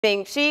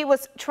She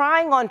was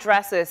trying on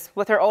dresses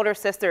with her older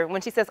sister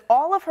when she says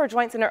all of her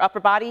joints in her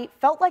upper body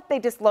felt like they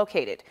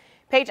dislocated.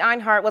 Paige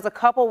Enyhart was a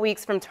couple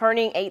weeks from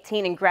turning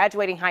 18 and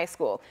graduating high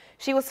school.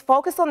 She was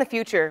focused on the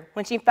future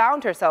when she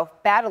found herself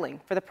battling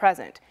for the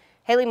present.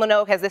 Haley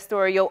Minogue has this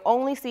story you'll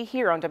only see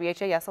here on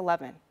WHAS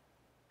 11.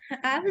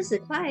 I was a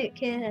quiet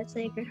kid at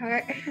Sacred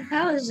Heart.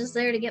 I was just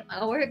there to get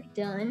my work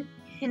done.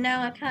 And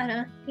now I kind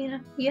of,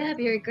 you have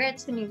your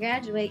regrets when you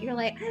graduate. You're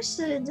like, I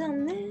should have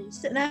done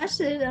this, and I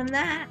should have done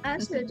that. I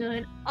should have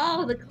joined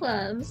all the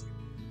clubs.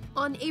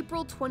 On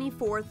April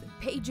 24th,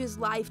 Paige's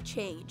life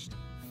changed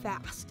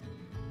fast.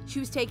 She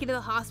was taken to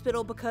the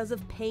hospital because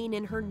of pain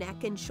in her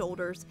neck and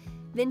shoulders.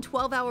 Then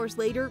 12 hours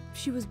later,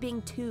 she was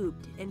being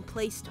tubed and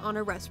placed on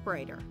a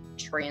respirator.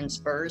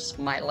 Transverse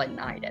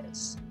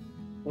myelinitis,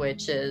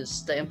 which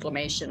is the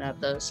inflammation of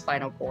the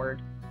spinal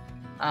cord,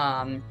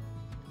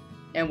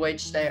 in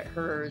which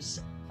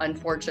hers,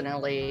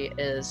 unfortunately,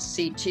 is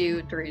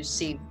C2 through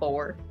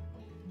C4,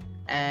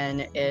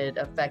 and it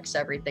affects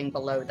everything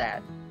below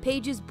that.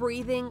 Paige's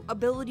breathing,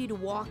 ability to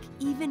walk,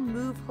 even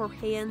move her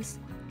hands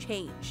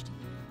changed,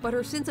 but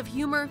her sense of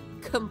humor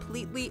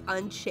completely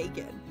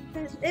unshaken.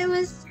 It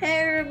was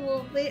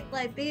terrible,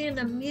 being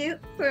a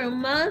mute for a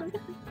month.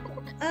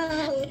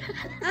 Oh,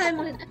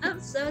 I'm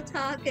so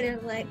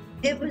talkative,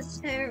 it was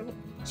terrible.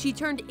 She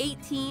turned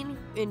 18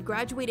 and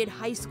graduated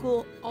high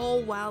school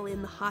all while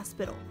in the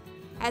hospital.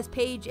 As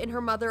Paige and her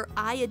mother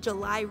eye a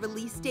July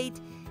release date,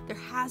 there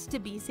has to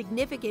be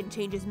significant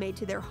changes made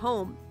to their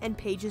home and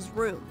Paige's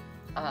room.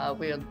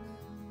 We'll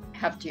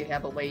have to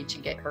have a way to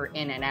get her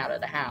in and out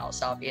of the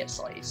house,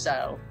 obviously.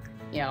 So,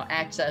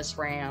 access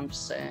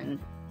ramps and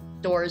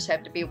doors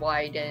have to be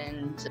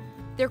widened.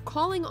 They're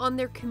calling on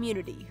their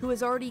community, who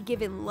has already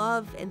given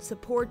love and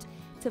support,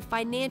 to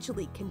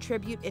financially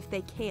contribute if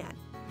they can.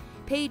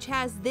 Paige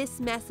has this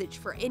message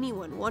for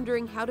anyone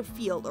wondering how to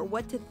feel or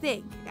what to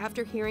think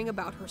after hearing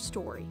about her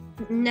story.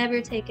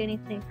 Never take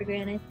anything for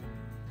granted.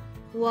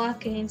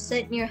 Walking,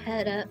 setting your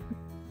head up,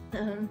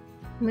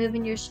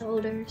 moving your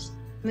shoulders,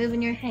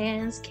 moving your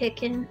hands,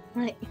 kicking,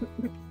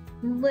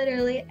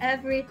 literally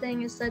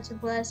everything is such a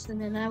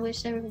blessing, and I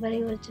wish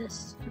everybody would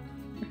just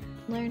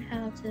learn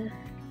how to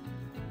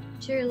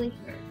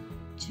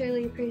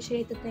truly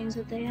appreciate the things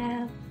that they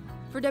have.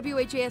 For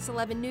WHAS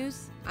 11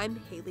 News,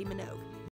 I'm Haley Minogue.